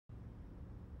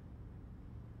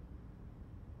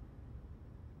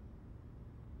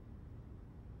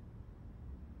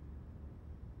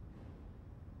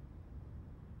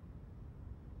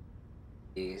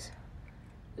Please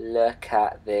look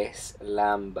at this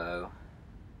Lambo.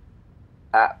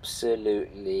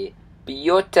 Absolutely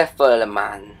beautiful,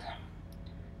 man.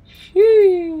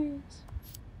 Jeez.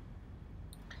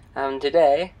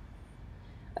 Today,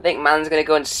 I think man's gonna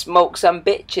go and smoke some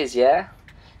bitches, yeah?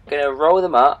 Gonna roll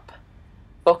them up,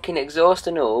 fucking exhaust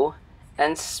and all,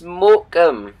 and smoke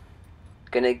them.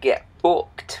 Gonna get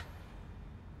booked.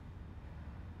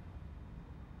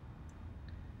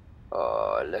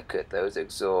 Oh, look at those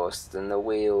exhausts and the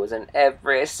wheels and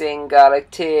every single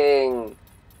thing.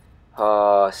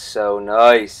 Oh, so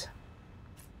nice.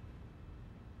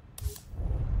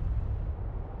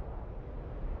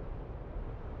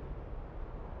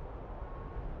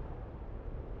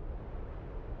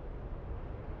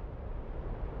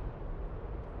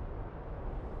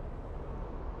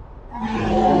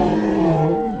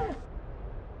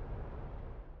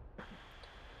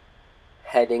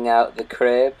 Heading out the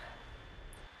crib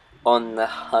on the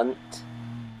hunt.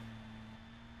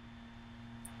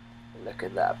 Look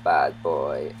at that bad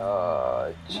boy.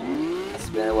 Oh, jeez. It's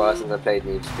been a while since I played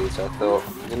Need for Speed, so I thought,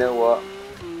 you know what?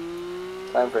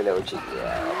 Time for a little cheeky.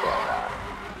 Yeah, I'll get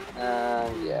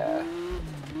that. And yeah.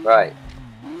 Right.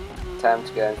 Time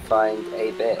to go and find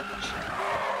a bitch.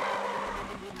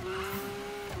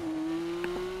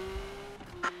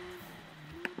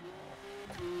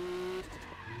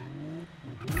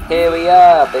 Here we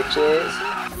are, bitches.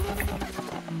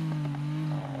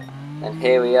 And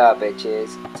here we are,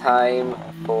 bitches. Time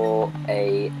for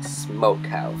a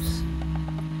smokehouse.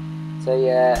 So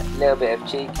yeah, a little bit of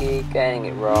cheeky, getting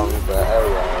it wrong, but oh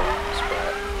well,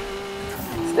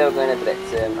 still going to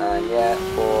blitz him, and yeah,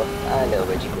 fourth, and a little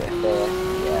bit cheeky here.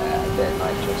 Yeah, a bit of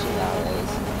nitrous, you know how it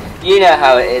is. You know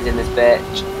how it is in this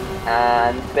bitch.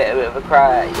 And a bit of a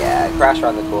crash, yeah, crash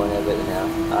around the corner, but you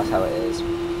know, that's how it is.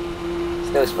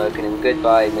 Still smoking him.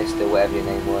 Goodbye, Mr. Whatever your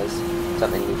name was.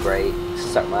 Something new great.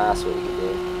 Suck my ass, what you can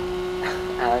do.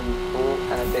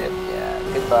 and a bit of, yeah,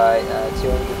 goodbye.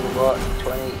 200 what?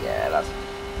 20? Yeah, that's.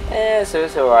 Yeah, so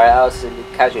it's alright. I was a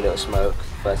casual little smoke.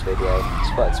 First video.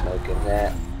 Spotted smoking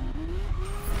there.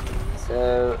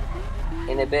 So,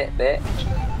 in a bit,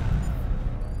 bitch.